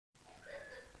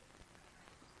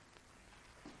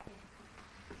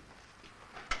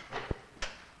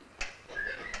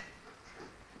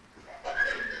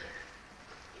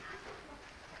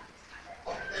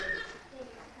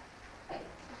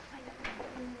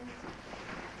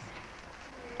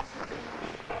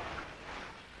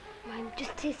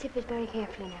sip it very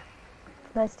carefully now.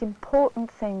 The most important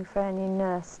thing for any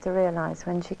nurse to realise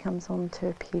when she comes onto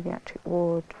a paediatric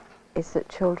ward is that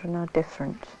children are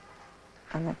different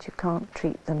and that you can't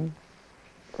treat them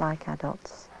like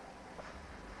adults.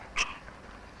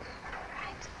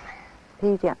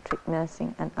 Paediatric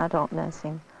nursing and adult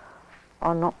nursing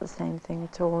are not the same thing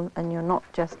at all, and you're not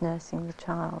just nursing the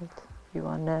child, you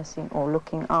are nursing or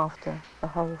looking after the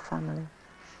whole family.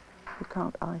 You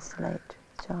can't isolate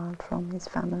the child from his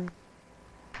family.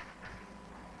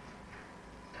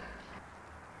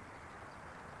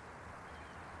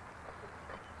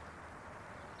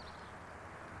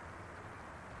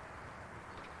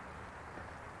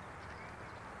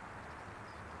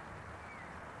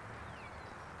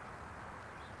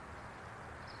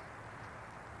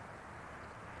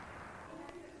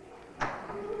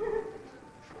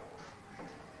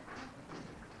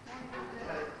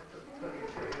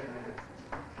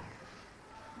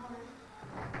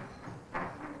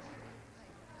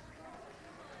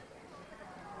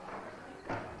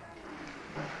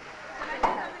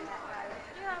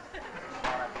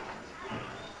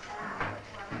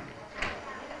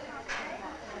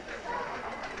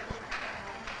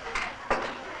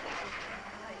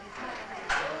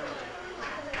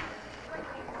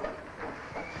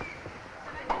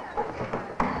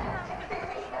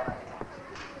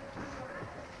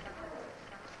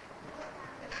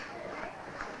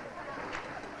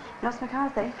 Nurse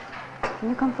McCarthy, can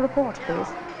you come for a report, please?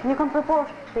 Can you come for a report,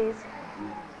 please?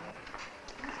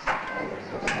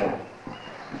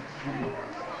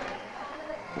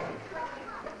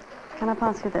 Can I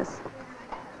pass you this?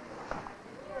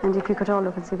 And if you could all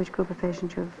look and see which group of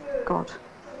patients you've got,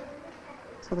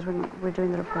 so that when we're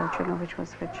doing the report, you'll know which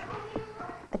was which.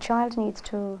 A child needs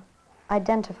to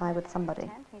identify with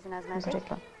somebody in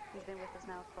particular. He's been with us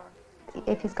now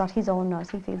for... If he's got his own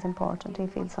nurse, he feels important. He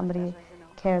feels somebody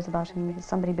cares about him,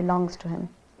 somebody belongs to him.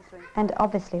 And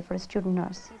obviously for a student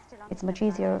nurse, it's much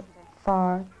easier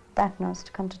for that nurse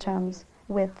to come to terms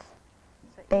with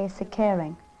basic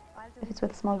caring if it's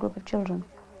with a small group of children.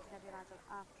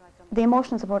 The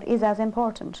emotional support is as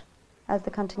important as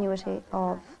the continuity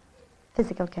of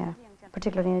physical care,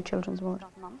 particularly in a children's ward.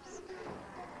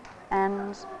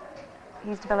 And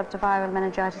he's developed a viral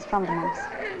meningitis from the mumps.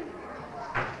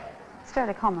 It's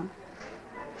fairly common.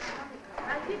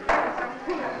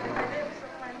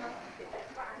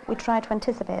 We try to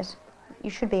anticipate, you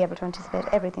should be able to anticipate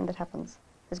everything that happens,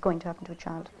 is going to happen to a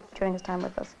child during his time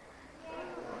with us.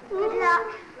 Good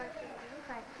luck.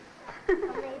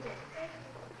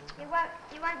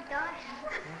 You won't die.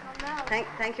 Oh, no.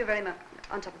 Thank you very much.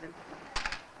 On top of him.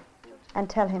 And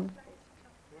tell him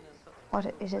what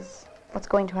it is, what's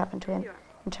going to happen to him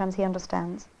in terms he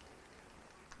understands.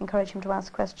 Encourage him to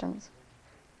ask questions.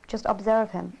 Just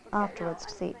observe him afterwards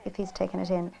to see if he's taken it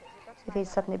in. If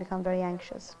he's suddenly become very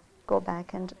anxious, go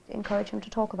back and encourage him to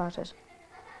talk about it.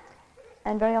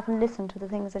 And very often listen to the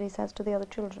things that he says to the other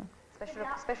children.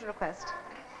 Special request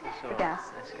for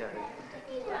gas. Let's go.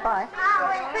 Bye.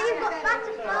 But you've got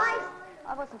butterflies.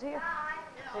 I wasn't here.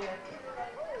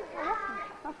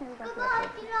 Nothing was going to Bye,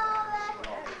 do.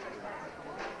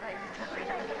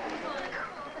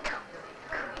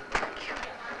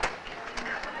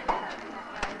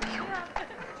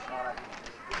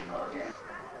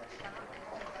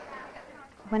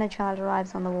 When a child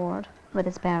arrives on the ward with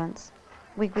his parents,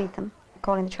 we greet them,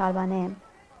 calling the child by name.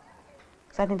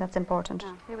 Because I think that's important.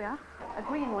 Ah, here we are. A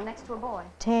green one next to a boy.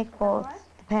 Take both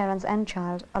the parents and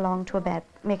child along to a bed,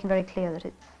 making very clear that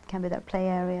it can be their play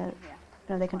area. You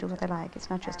know, they can do what they like. It's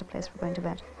not just a place for going to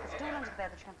bed.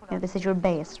 You know, this is your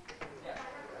base.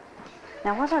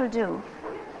 Now what I'll do,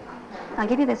 I'll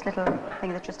give you this little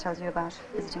thing that just tells you about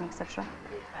visiting, etc.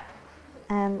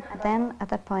 And then at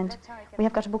that point, we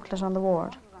have got a booklet on the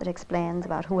ward that explains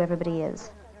about who everybody is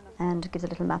and gives a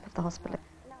little map of the hospital.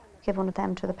 Give one of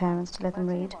them to the parents to let them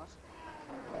read.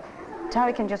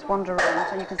 Tari can just wander around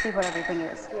and you can see where everything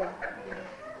is. Yeah.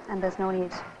 And there's no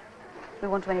need, we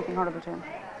won't do anything horrible to him.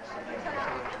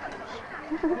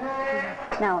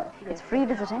 Now, it's free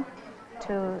visiting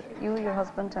to you, your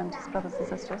husband and his brothers and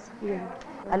sisters. Yeah.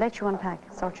 I'll let you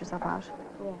unpack, sort yourself out.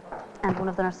 Yeah. And one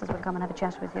of the nurses will come and have a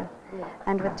chat with you. Yeah.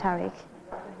 And with Tariq,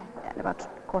 in about a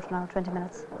quarter of an hour, 20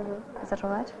 minutes. Is that all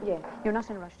right? Yeah. You're not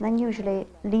in a rush. Then usually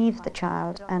leave the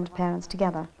child and parents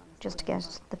together, just to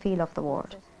get the feel of the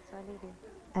ward,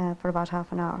 for about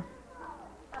half an hour,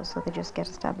 just so they just get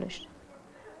established.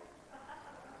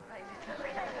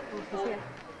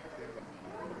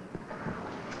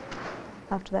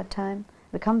 After that time,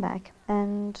 we come back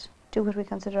and do what we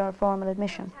consider our formal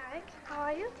admission, Tariq, how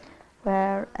are you?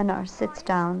 where a nurse sits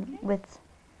down with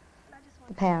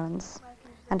the parents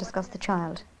and discuss the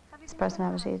child, his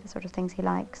personality, the sort of things he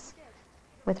likes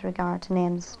with regard to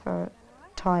names for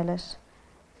toilet,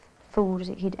 food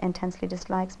he intensely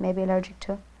dislikes, maybe allergic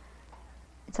to.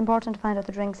 It's important to find out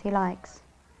the drinks he likes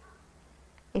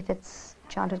if it's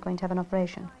a child who's going to have an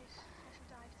operation,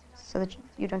 so that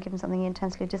you don't give him something he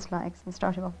intensely dislikes and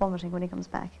start him off vomiting when he comes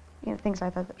back. You know, things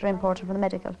like that are important from the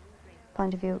medical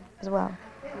point of view as well.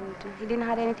 He didn't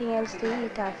have anything else to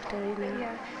eat after, you know.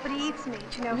 Yeah, but he eats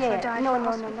meat, you know, Yeah, for diet. no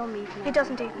meat. No. He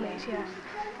doesn't eat meat, yeah.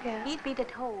 Yeah. He'd be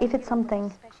at home. If it's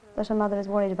something that a mother is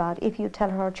worried about, if you tell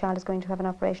her her child is going to have an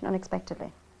operation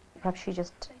unexpectedly, perhaps she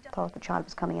just thought the child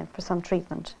was coming in for some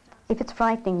treatment. If it's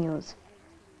frightening news,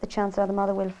 the chances are the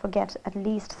mother will forget at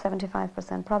least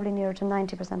 75%, probably nearer to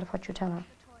 90% of what you tell her.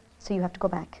 So you have to go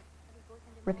back,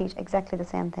 repeat exactly the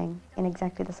same thing in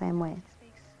exactly the same way.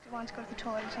 He wants to go to the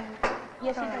toilet and...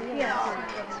 Yes, he does.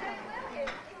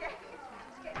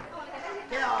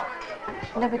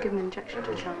 Never give an injection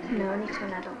to a child. No, only to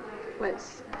an adult. Well,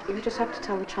 you just have to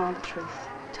tell the child the truth.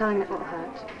 Telling it will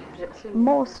hurt.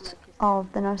 Most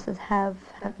of the nurses have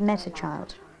met a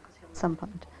child at some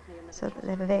point, so that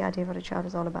they have a vague idea of what a child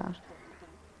is all about.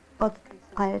 But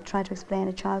I try to explain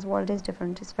a child's world is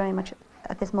different. It's very much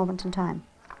at this moment in time.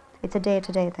 It's a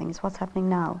day-to-day thing. It's what's happening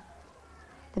now.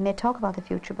 They may talk about the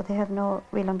future, but they have no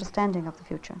real understanding of the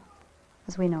future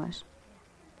as we know it.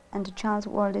 And a child's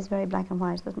world is very black and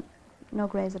white. There's no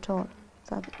greys at all.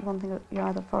 So that's one thing, you're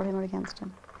either for him or against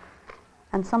him.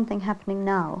 And something happening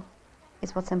now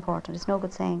is what's important. It's no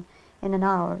good saying, in an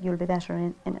hour you'll be better,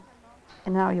 in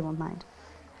an hour you won't mind.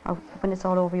 Or when it's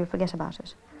all over you'll forget about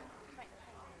it.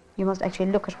 You must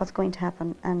actually look at what's going to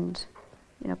happen and,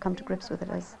 you know, come to grips with it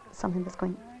as something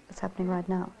that's happening right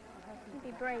now.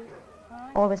 Be brave.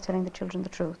 Always telling the children the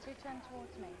truth.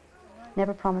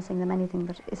 Never promising them anything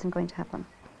that isn't going to happen.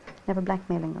 Never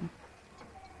blackmailing them.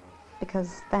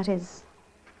 Because that is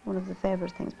one of the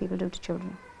favourite things people do to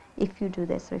children. If you do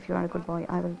this, or if you are a good boy,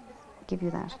 I will give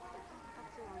you that.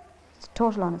 It's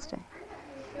total honesty.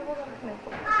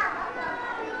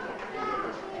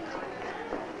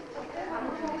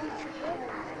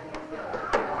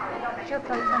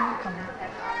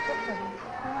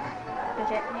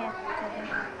 Bridget, yeah.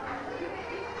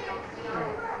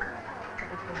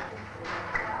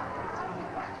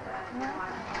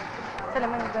 Tell him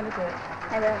when you're going to do it.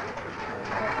 I will.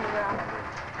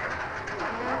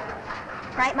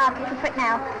 Right, Mark, you can quit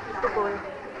now. Good boy.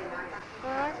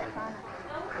 Alright, that's fine.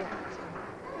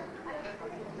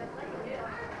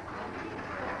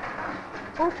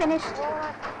 All finished.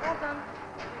 Well done.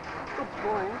 Good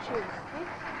boy, cheers.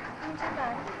 Okay.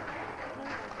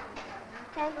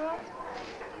 Do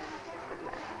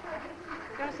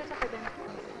you want to sit up again?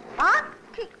 Mark,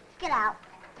 get out.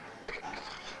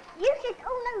 You said,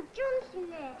 oh no, John's in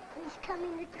there. He's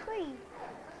coming in the tree.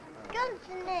 John's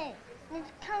in there.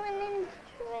 He's coming in the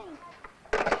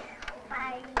tree.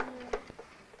 Bye.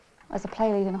 As a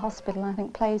play lead in a hospital, I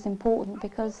think play is important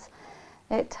because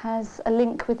it has a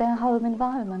link with their home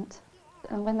environment.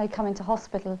 And when they come into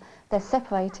hospital, they're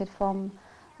separated from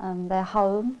their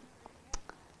home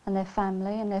and their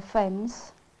family and their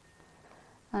friends.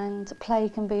 And play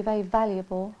can be very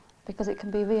valuable because it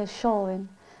can be reassuring,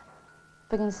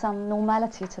 bringing some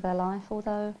normality to their life,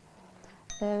 although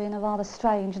they're in a rather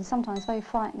strange and sometimes very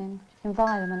frightening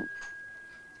environment.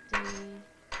 D,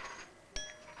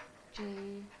 G,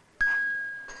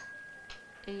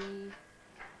 E,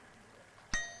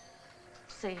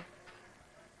 C.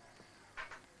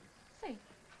 C.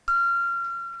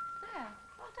 There.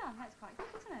 Well done. That's quite good,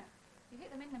 isn't it? You hit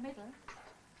them in the middle.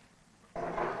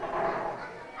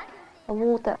 A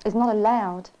ward that is not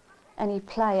allowed any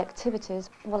play activities,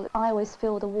 well, I always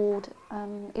feel the ward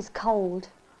is cold,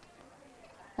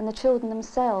 and the children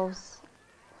themselves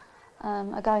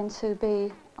are going to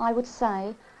be, I would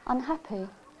say, unhappy.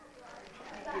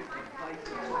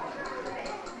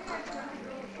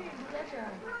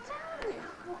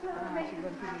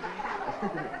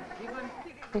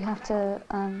 We have to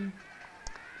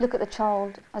look at the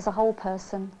child as a whole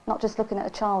person, not just looking at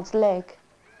the child's leg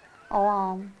or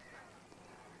arm.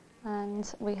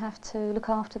 And we have to look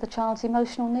after the child's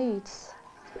emotional needs.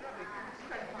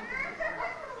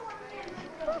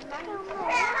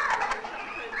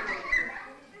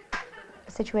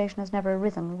 A situation has never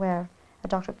arisen where a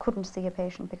doctor couldn't see a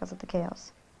patient because of the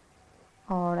chaos,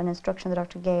 or an instruction the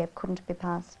doctor gave couldn't be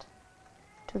passed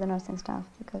to the nursing staff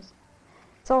because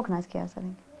it's organised chaos, I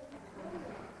think.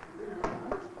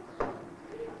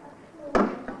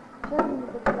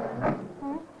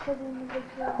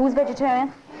 Who's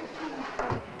vegetarian?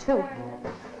 2.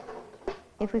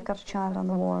 If we've got a child on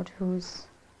the ward whose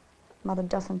mother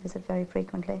doesn't visit very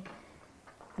frequently,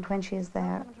 and when she is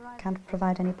there can't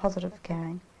provide any positive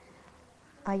caring,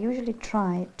 I usually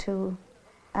try to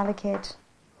allocate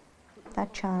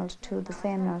that child to the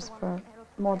same nurse for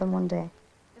more than one day.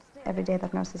 Every day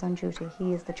that nurse is on duty,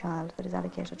 he is the child that is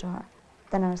allocated to her.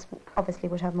 The nurse obviously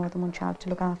would have more than one child to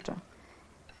look after,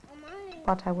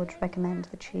 but I would recommend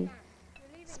that she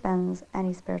spends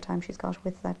any spare time she's got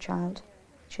with that child.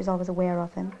 She's always aware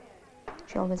of him.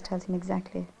 She always tells him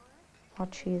exactly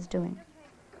what she is doing,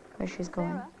 where she's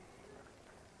going.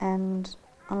 And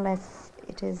unless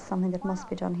it is something that must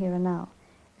be done here and now,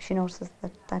 if she notices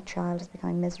that that child is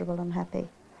becoming miserable and unhappy,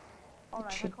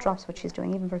 she drops what she's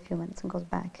doing, even for a few minutes, and goes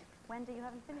back. Wendy, you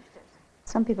haven't finished it.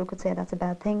 Some people could say that's a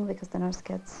bad thing because the nurse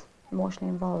gets emotionally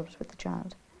involved with the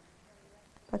child.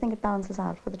 But I think it balances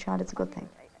out. For the child, it's a good thing.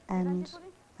 And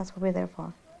that's what we're there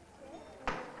for.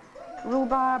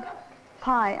 Rhubarb,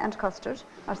 pie and custard,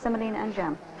 or semolina and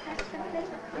jam.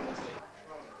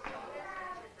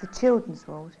 The children's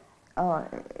ward,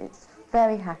 it's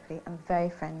very happy and very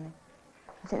friendly.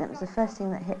 I think that was the first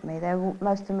thing that hit me.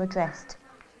 Most of them were dressed.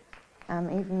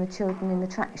 Even the children in the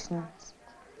tractions,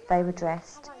 they were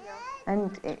dressed.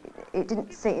 And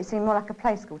it seemed more like a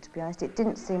play school, to be honest. It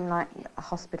didn't seem like a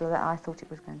hospital that I thought it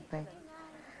was going to be.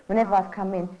 Whenever I've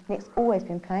come in, Nick's always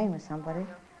been playing with somebody.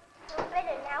 I'm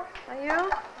better now. Are you?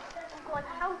 I'm going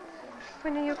home.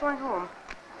 When are you going home?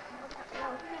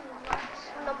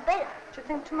 I'm not better. Do you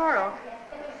think tomorrow?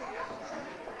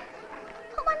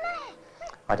 Come on there.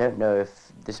 I don't know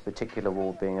if this particular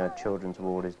ward, being a children's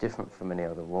ward, is different from any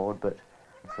other ward, but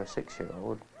for a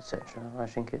 6-year-old, etc., I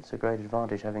think it's a great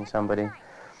advantage having somebody,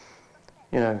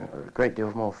 you know, a great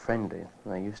deal more friendly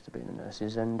than they used to be, the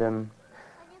nurses, and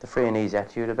the free and easy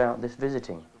attitude about this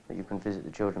visiting, that you can visit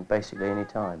the children basically any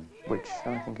time, which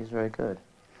I think is very good.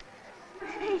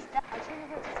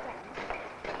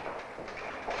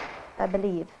 I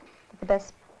believe that the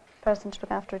best person to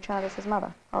look after a child is his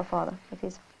mother or father, if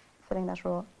he's filling that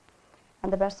role.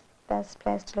 And the best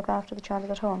place to look after the child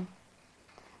is at home.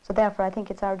 So therefore, I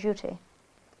think it's our duty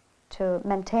to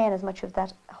maintain as much of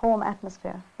that home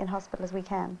atmosphere in hospital as we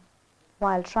can,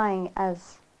 while trying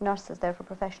as nurses, therefore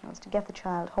professionals, to get the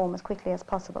child home as quickly as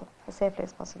possible, as safely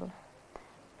as possible.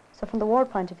 So from the ward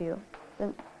point of view,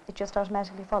 then it just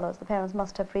automatically follows the parents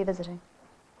must have free visiting.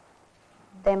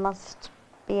 They must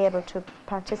be able to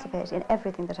participate in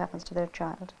everything that happens to their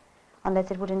child, unless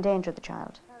it would endanger the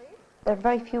child. There are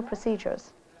very few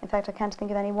procedures, in fact I can't think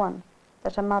of any one,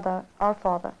 that a mother or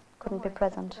father couldn't be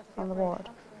present on the ward.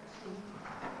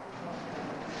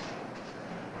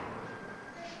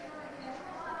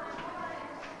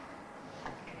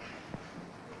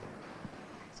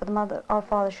 So the mother or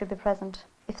father should be present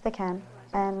if they can,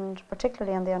 and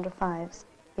particularly on the under 5s,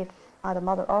 if either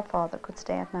mother or father could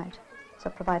stay at night, so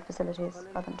provide facilities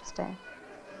for them to stay.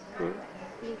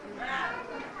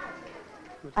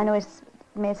 I know it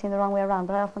may seem the wrong way around,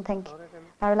 but I often think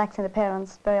by relaxing the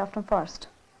parents very often first,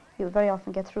 you very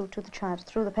often get through to the child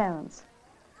through the parents,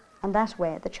 and that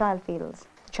way the child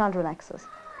relaxes.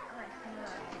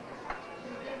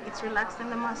 It's relaxing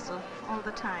the muscle all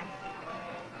the time.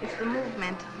 It's the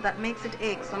movement that makes it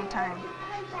ache sometimes.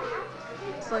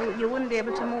 So you wouldn't be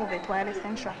able to move it while it's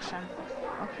in traction.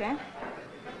 Okay?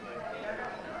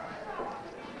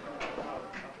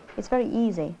 It's very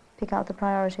easy. Pick out the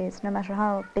priorities, no matter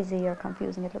how busy or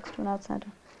confusing it looks to an outsider.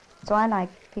 So I like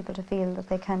people to feel that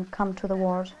they can come to the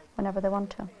ward whenever they want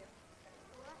to.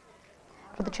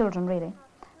 For the children, really.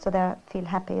 So they feel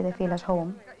happy, they feel at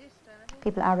home.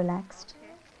 People are relaxed.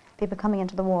 People coming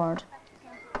into the ward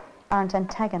aren't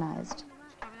antagonized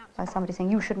by somebody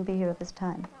saying, you shouldn't be here at this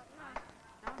time.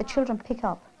 The children pick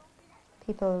up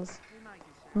people's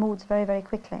moods very, very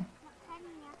quickly.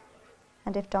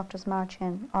 And if doctors march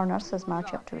in, or nurses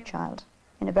march up to a child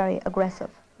in a very aggressive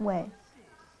way,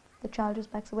 the child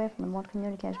just backs away from them, won't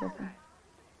communicate with them,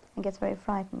 and gets very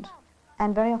frightened,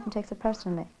 and very often takes it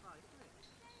personally.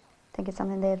 Think it's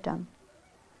something they've done.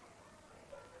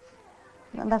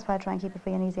 And that's why I try and keep a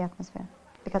free and easy atmosphere,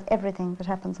 because everything that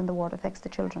happens in the ward affects the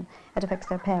children. It affects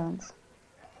their parents.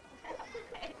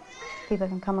 People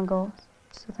can come and go,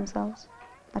 suit themselves.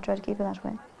 I try to keep it that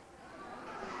way.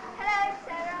 Hello,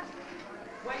 Sarah.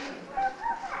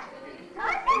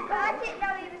 I didn't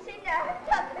know you were sitting there.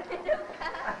 He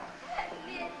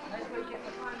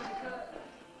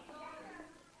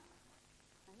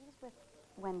was with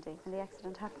Wendy when the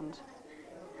accident happened,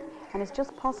 and it's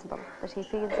just possible that he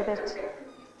still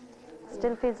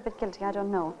feels a bit guilty, I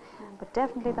don't know, but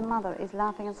definitely the mother is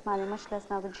laughing and smiling much less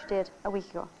now than she did a week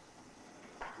ago.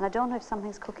 And I don't know if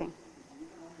something's cooking,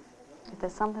 if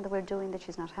there's something that we're doing that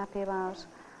she's not happy about,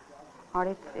 or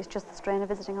if it's just the strain of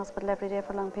visiting hospital every day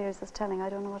for long periods that's telling. I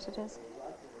don't know what it is.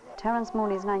 Terence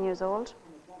Mooney is 9 years old,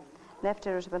 left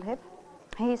irritable hip.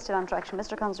 He's still on traction.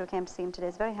 Mr. Conser came to see him today,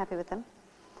 is very happy with him.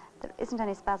 There isn't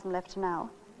any spasm left now,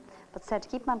 but said to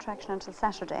keep him on traction until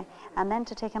Saturday and then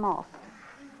to take him off.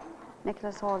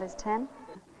 Nicholas Hall is 10.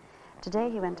 Today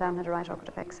he went down and had a right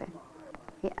orchidopexy.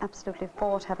 He absolutely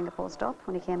fought having a post-op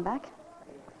when he came back,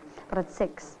 but at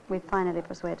 6 we finally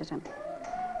persuaded him,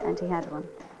 and he had one.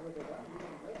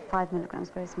 5 milligrams,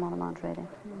 very small amount really.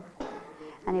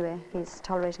 Anyway, he's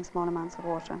tolerating small amounts of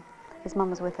water. His mum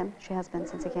was with him. She has been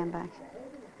since he came back.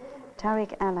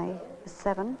 Tariq Ali is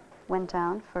 7, went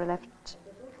down for a left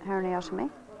herniaotomy,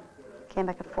 came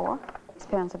back at 4. His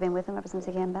parents have been with him ever since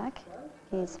he came back.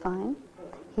 He's fine.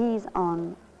 He's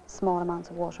on small amounts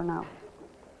of water now.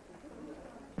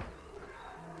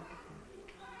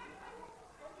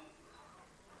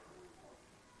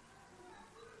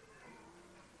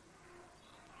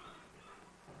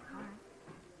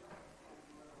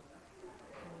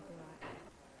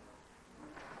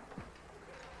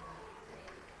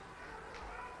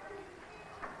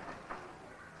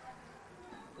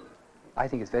 I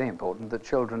think it's very important that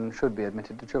children should be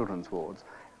admitted to children's wards.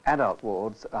 Adult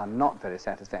wards are not very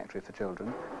satisfactory for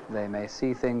children. They may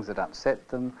see things that upset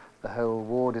them, the whole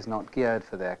ward is not geared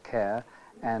for their care,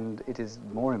 and it is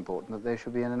more important that they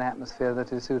should be in an atmosphere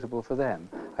that is suitable for them.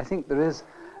 I think there is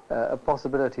a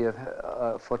possibility of,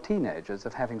 for teenagers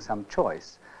of having some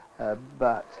choice,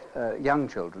 but young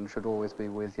children should always be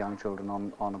with young children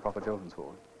on a proper children's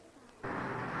ward.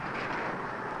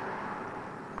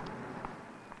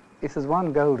 If there's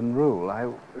one golden rule,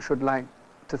 I should like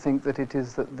to think that it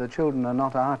is that the children are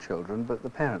not our children, but the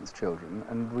parents' children,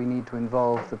 and we need to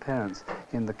involve the parents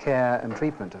in the care and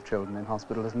treatment of children in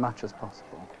hospital as much as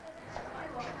possible.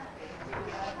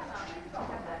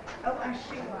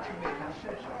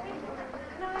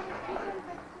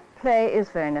 Play is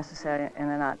very necessary in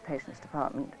an outpatients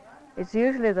department. It's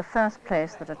usually the first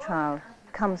place that a child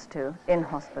comes to in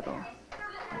hospital.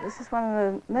 This is one of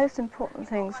the most important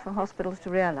things for hospitals to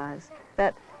realize,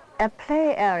 that a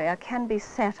play area can be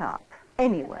set up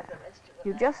anywhere.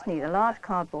 You just need a large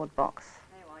cardboard box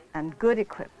and good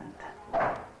equipment,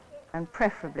 and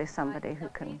preferably somebody who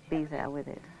can be there with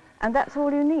it. And that's all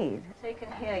you need. So you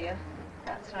can hear you.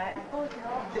 That's right.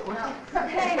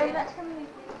 Hey, that's from me.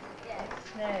 Yes.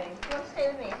 No. You want to stay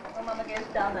with me? Or Mama goes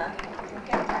down there.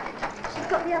 She's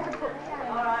got the other book.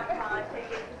 All right, fine.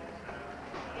 Take it.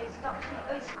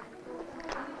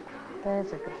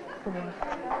 There's a good one.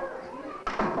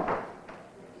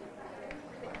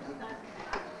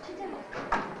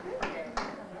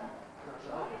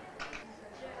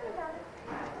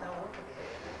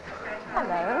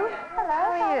 Hello. Hello.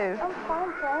 How are you? I'm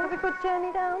fine, Have thanks. a good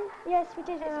journey down? Yes, we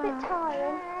did. It's a bit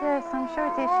tiring. Yes, I'm sure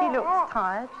it is. She looks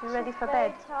tired. She's ready for Very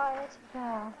bed. tired.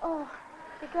 Yeah. Oh,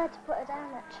 be glad to put her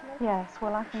down, actually. Yes,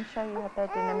 well, I can show you her bed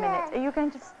in a minute. Are you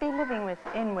going to be living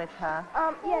in with her?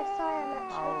 Yes, I am,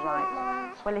 actually. All Do you right. want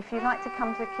mine? Well, if you'd like to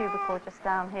come to a cubicle just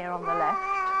down here on the left,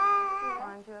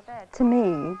 find you a bed. To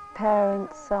me,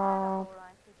 parents are,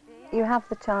 you have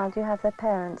the child, you have their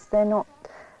parents. They're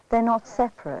not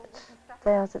separate.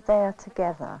 They are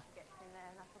together.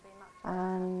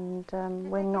 And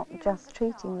we're not just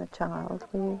treating the child.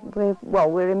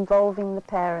 We're involving the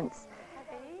parents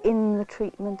in the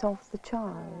treatment of the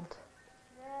child.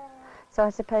 So I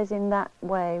suppose in that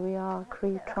way we are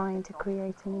trying to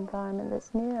create an environment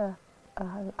that's near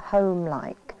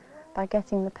home-like by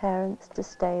getting the parents to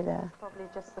stay there. Probably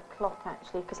just the clock,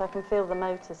 actually, because I can feel the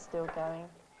motor still going.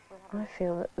 I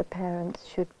feel that the parents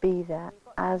should be there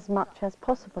as much as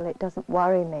possible. It doesn't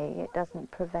worry me, it doesn't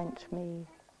prevent me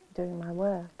doing my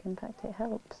work. In fact, it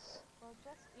helps. Well,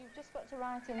 you've just got to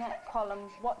write in that column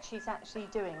what she's actually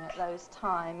doing at those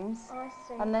times. Oh, I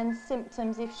see. And then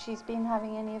symptoms if she's been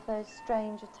having any of those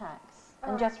strange attacks.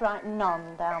 And just write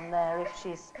none down there if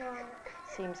she's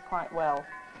seems quite well.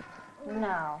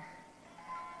 Now.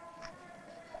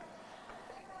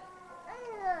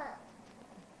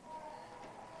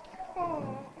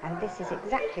 And this is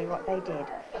exactly what they did.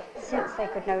 Since they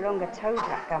could no longer tow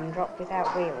that gumdrop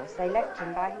without wheels, they left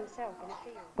him by himself in a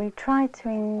field. We try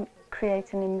to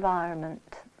create an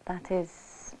environment that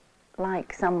is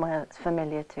like somewhere that's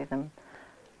familiar to them.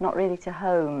 Not really to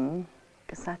home,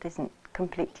 because that isn't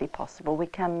completely possible. We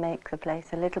can make the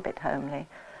place a little bit homely,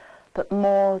 but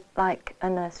more like a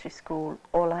nursery school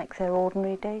or like their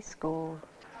ordinary day school.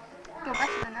 You're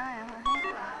better than I am, I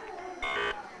think.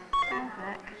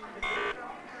 Perfect.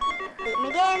 Beat me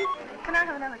again. Can I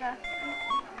have another go?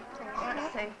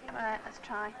 Let's see. Right, let's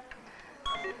try.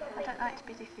 I don't like to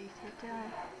be defeated, do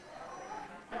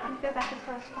I? You go back as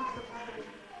far as possible.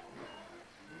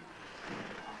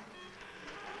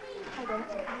 Hold on,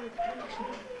 let's carry the connection.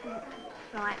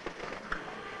 Right.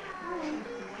 I'm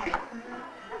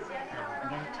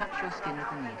going to touch your skin with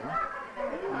the needle.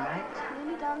 All right?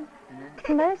 Nearly done.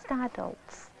 Most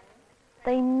adults,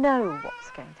 they know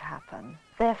what's going to happen.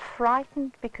 They're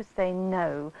frightened because they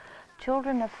know.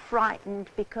 Children are frightened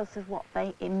because of what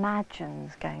they imagine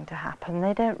is going to happen.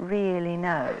 They don't really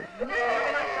know. Very nearly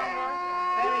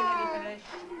finished.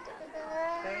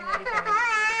 Very nearly finished.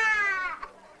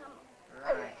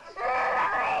 Right.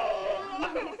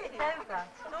 It's over.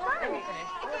 It's all nearly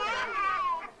finished.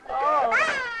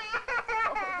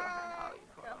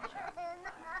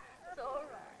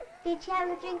 Did you have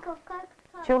a drink of Coke?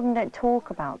 Children don't talk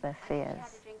about their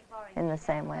fears in the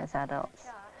same way as adults.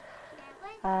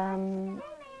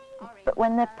 But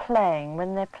when they're playing their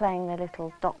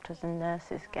little doctors and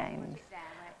nurses games,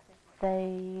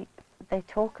 they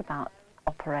talk about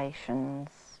operations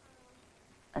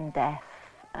and death.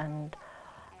 And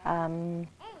a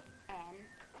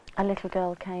little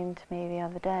girl came to me the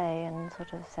other day and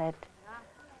sort of said,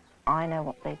 I know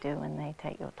what they do when they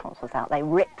take your tonsils out. They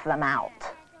rip them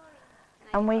out.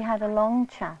 And we had a long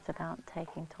chat about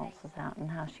taking tonsils out and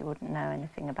how she wouldn't know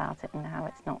anything about it and how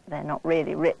they're not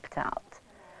really ripped out.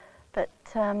 But,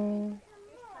 I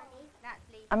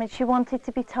mean, she wanted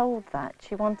to be told that.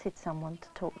 She wanted someone to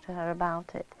talk to her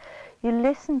about it. You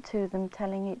listen to them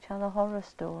telling each other horror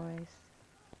stories.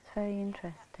 It's very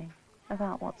interesting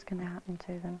about what's going to happen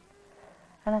to them.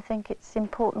 And I think it's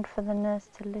important for the nurse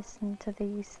to listen to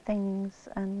these things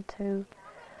and to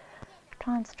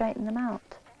try and straighten them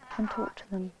out and talk to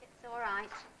them. It's all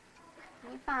right.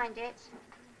 Can you find it?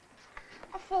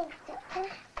 I think so.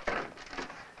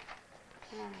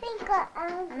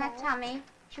 And that tummy.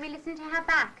 Should we listen to her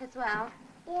back as well?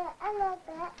 Yeah, I love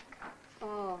that.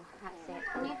 Oh, that's it.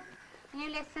 Can you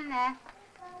listen there?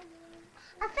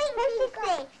 I think this is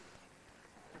this.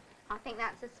 I think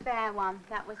that's a spare one.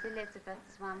 That was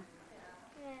Elizabeth's one.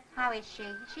 Yeah. How is she?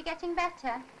 Is she getting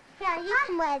better? Yeah, you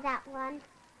can wear that one.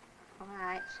 All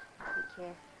right. Thank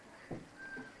you.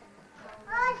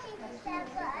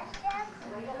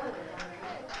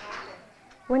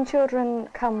 When children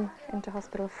come into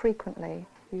hospital frequently,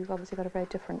 you've obviously got a very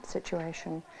different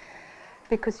situation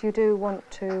because you do want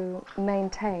to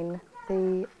maintain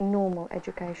the normal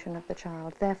education of the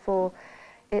child. Therefore,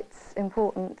 it's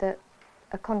important that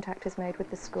a contact is made with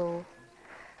the school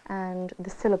and the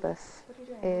syllabus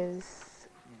is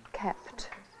kept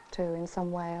to in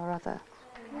some way or other.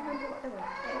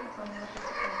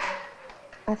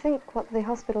 I think what the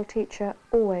hospital teacher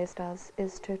always does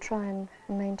is to try and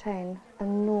maintain a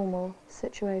normal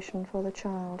situation for the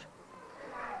child.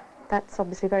 That's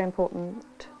obviously very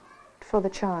important for the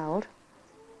child,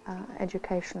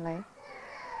 educationally,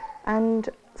 and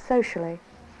socially.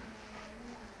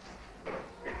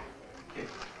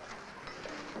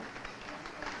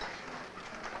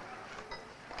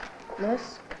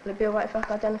 Nurse, will it be alright if I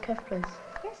go down the cafe, please?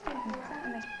 Yes,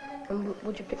 certainly. And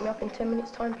would you pick me up in 10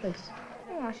 minutes' time, please?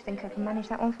 Oh, I should think I can manage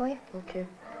that one for you. Thank you.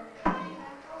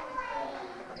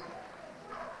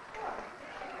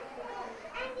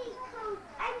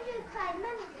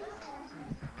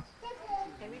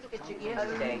 Can we look at your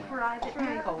ears today?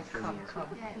 Come.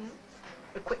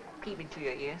 A quick peep into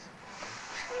your ears.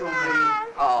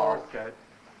 Oh.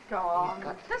 Go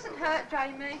on. Doesn't hurt,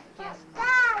 Jamie. Yes.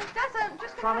 Doesn't.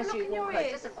 Just Promise look you in it your won't hurt.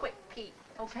 ears. Just a quick peep,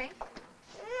 okay?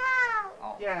 No.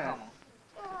 Oh, Yes. come on.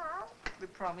 We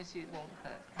promise you it won't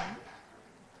hurt.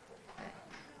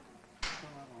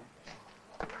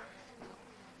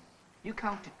 You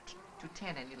count to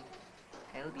 10 and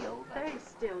it'll be over. Very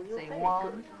still. You're Say very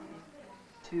 1, good.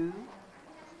 2,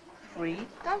 3,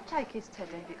 Don't take his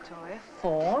teddy, Victoria.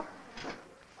 4,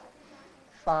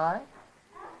 5,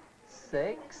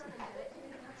 6,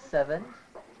 7,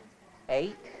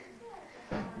 8,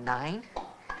 9,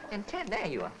 and 10. There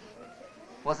you are.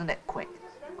 Wasn't that quick?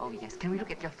 Oh yes. Can we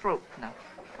look at your throat now?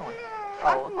 Come on.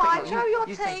 Oh, my, quick, show your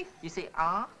say, teeth. you say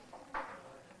ah.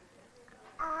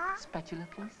 Spatula,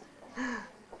 please.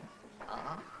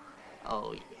 Ah.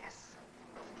 Oh yes.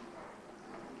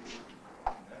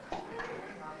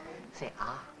 Say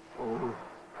ah. Oh.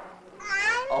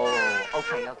 Oh.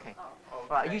 Okay. Okay. All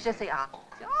right. You just say ah.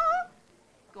 Say, ah.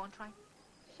 Go on, try.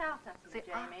 Shout at him, Say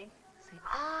Jamie. Say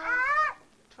ah.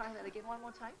 Try that again one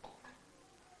more time.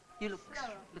 You look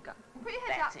up. Put your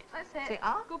head That's up. it. That's it. Say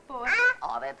ah. Good boy.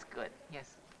 Oh, that's good.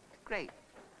 Yes. Great.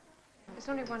 There's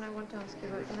only one I want to ask you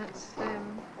about, and that's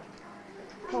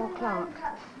Paul Clark.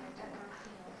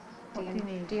 What do you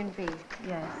need? D&V.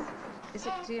 Yes. Is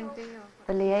it D&V or?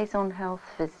 The liaison health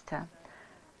visitor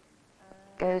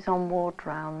goes on ward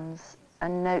rounds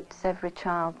and notes every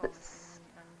child that's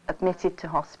admitted to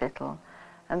hospital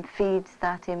and feeds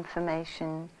that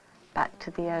information back to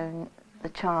the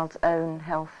child's own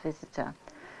health visitor,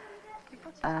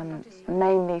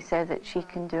 mainly so that she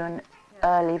can do an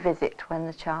early visit when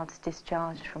the child's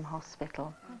discharged from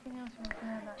hospital.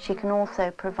 She can also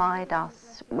provide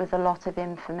us with a lot of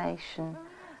information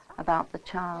about the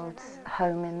child's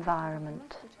home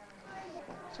environment.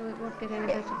 So it won't get any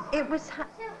better? It was...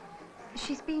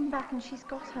 She's been back and she's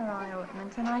got her eye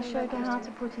ointment, and I showed her how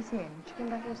to put it in. She came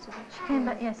back yesterday? She came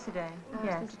back yesterday, I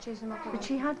yes. asked them to chase them up. But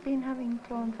she had been having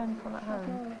chloramphenicol at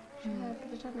home. No, she had,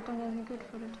 but it hadn't done anything good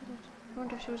for it, had it? I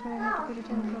wonder if she was going to have to put it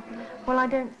in properly. Well, I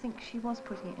don't think she was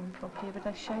putting it in properly, but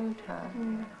I showed her.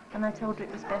 And I told her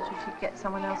it was better if she'd get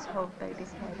someone else to hold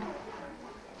baby's head.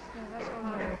 Yeah, that's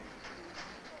all right.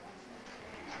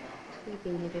 You've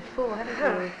been here before, haven't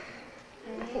you?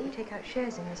 I think you take out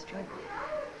shares in this joint.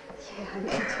 Yeah, I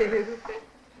need to.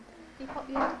 You pop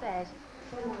you into bed.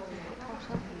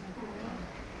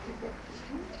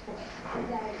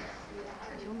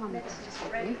 Your mum is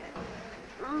just ready.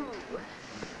 Oh.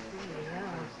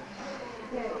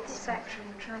 Yeah, it's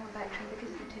Bactrim, trial Bactrim,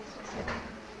 because of the taste of it.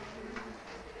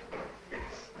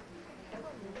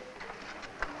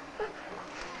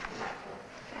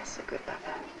 That's a good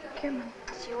Papa. Come on.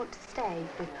 Do you want to stay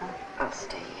with her? I'll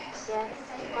stay, yes. Yes.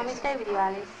 Want me to stay with you,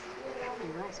 Alice? Oh,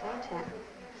 nice, won't it?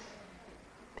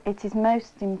 It is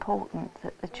most important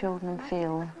that the children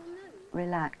feel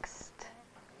relaxed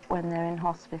when they're in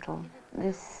hospital.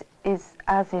 This is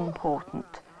as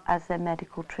important as their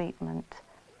medical treatment.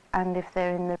 And if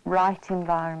they're in the right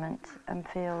environment and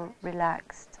feel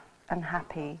relaxed and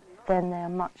happy, then they're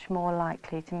much more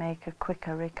likely to make a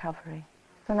quicker recovery.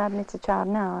 When I admit a child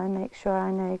now, I make sure I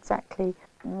know exactly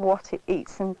what it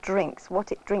eats and drinks,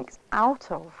 what it drinks out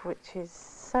of, which is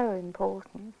so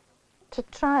important. To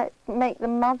try to make the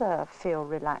mother feel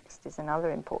relaxed is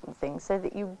another important thing, so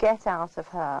that you get out of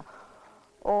her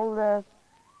all the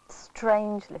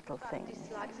strange little things.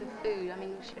 Dislikes of food. I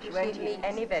mean, She won't eat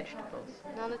any vegetables.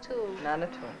 None at all. None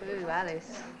at all. Ooh,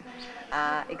 Alice.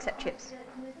 Except chips.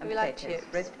 And We like potatoes,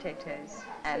 chips. roast potatoes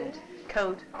and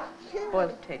cold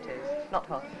boiled potatoes, not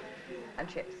hot, and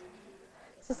chips.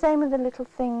 It's the same with the little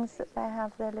things that they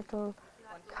have, their little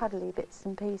cuddly bits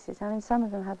and pieces. I mean, some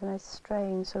of them have the most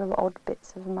strange, sort of odd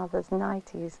bits of mother's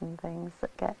nighties and things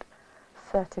that get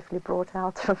furtively brought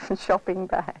out of shopping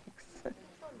bags.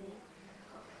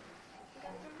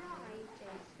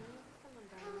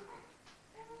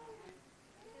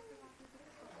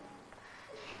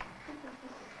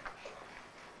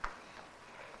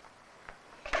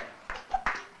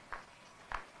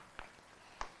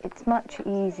 It's much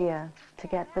easier to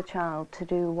get the child to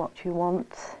do what you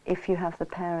want if you have the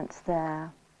parents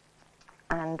there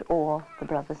and or the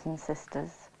brothers and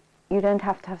sisters. You don't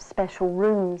have to have special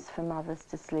rooms for mothers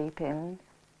to sleep in.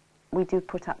 We do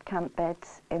put up camp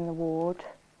beds in the ward,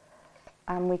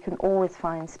 and we can always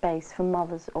find space for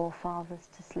mothers or fathers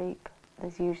to sleep.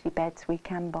 There's usually beds we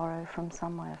can borrow from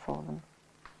somewhere for them.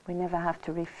 We never have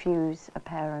to refuse a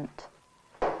parent.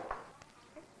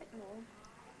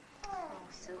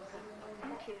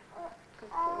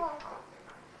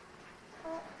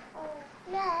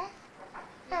 No.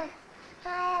 No. I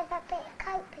have a bit of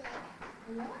Coke,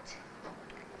 please. What?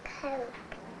 Coke.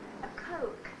 A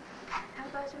Coke? How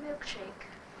about a milkshake?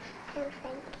 No,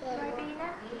 thank you. Ribena?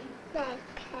 No,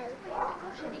 Coke. Got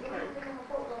any Coke?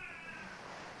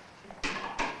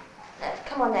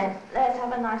 Come on then, let's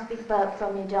have a nice big burp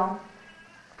from you, John.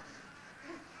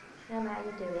 Show me how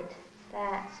you do it.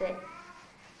 That's it.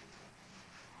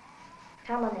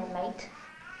 Come on then, mate.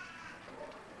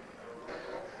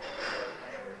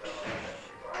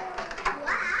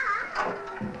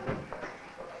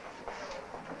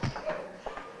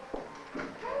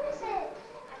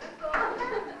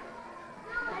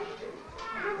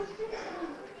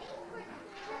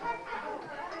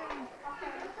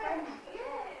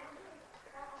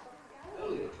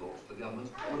 Earlier talks the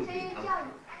government would have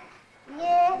been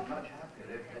Yeah. much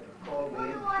happier if they'd have called me in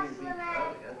 2 weeks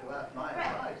earlier to ask my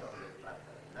advice on this matter.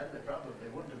 Then they probably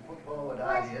wouldn't have put forward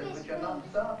ideas which are not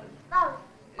started.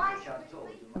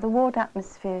 The ward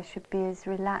atmosphere should be as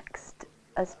relaxed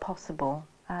as possible,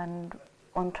 and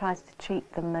one tries to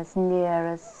treat them as near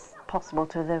as possible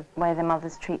to the way their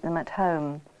mothers treat them at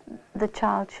home. The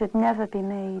child should never be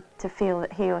made to feel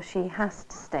that he or she has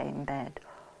to stay in bed,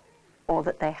 or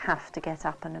that they have to get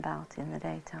up and about in the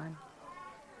daytime.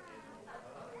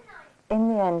 In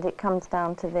the end, it comes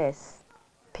down to this.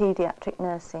 Paediatric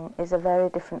nursing is a very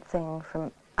different thing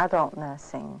from adult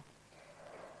nursing.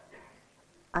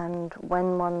 And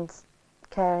when one's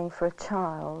caring for a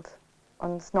child,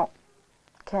 one's not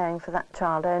caring for that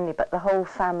child only, but the whole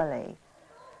family.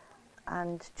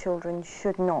 And children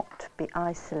should not be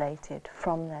isolated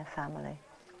from their family.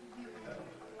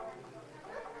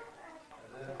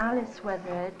 Alice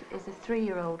Weathered is a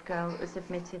 3-year-old girl that was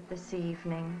admitted this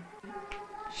evening.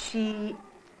 She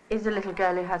is a little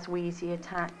girl who has wheezy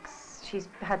attacks. She's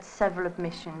had several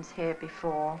admissions here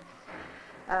before.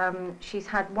 She's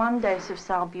had 1 dose of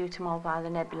salbutamol via the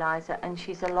nebulizer and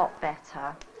she's a lot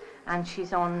better. And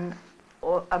she's on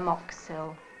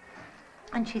amoxil.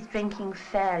 And she's drinking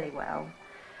fairly well.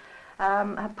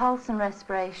 Her pulse and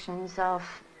respirations are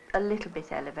a little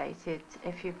bit elevated,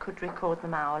 if you could record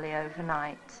them hourly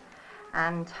overnight.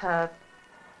 And her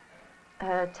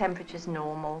temperature's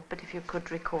normal, but if you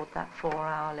could record that 4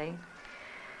 hourly.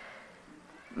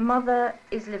 Mother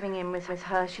is living in with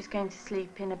her. She's going to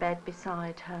sleep in a bed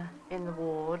beside her in the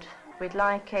ward. We'd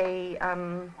like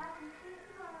an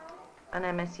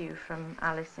MSU from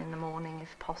Alice in the morning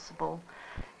if possible.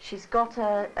 She's got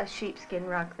a sheepskin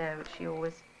rug there which she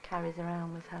always carries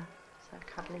around with her, so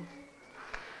cuddly.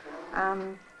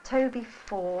 Toby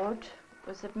Ford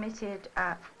was admitted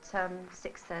at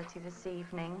 6:30 this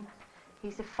evening.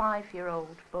 He's a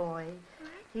 5-year-old boy.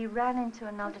 He ran into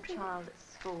another child at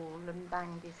school and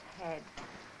banged his head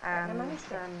and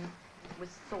was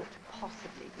thought to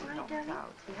possibly be knocked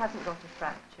out. He hasn't got a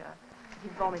fracture. He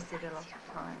vomited a lot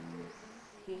of times.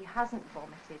 He hasn't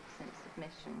vomited since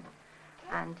admission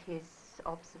and his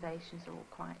observations are all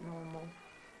quite normal.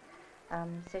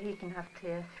 So he can have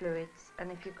clear fluids,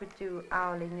 and if you could do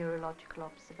hourly neurological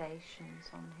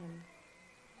observations on him,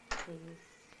 please.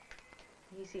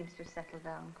 He seems to have settled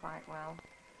down quite well.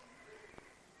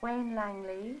 Wayne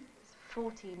Langley is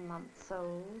 14 months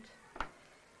old.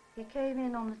 He came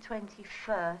in on the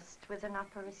 21st with an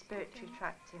upper respiratory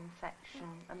tract infection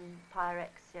and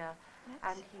pyrexia,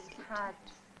 and he's had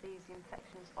these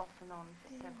infections off and on for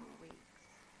several weeks.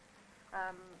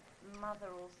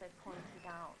 Mother also pointed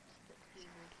out that he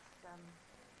was,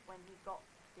 when he got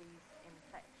these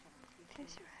infections, he seemed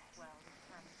to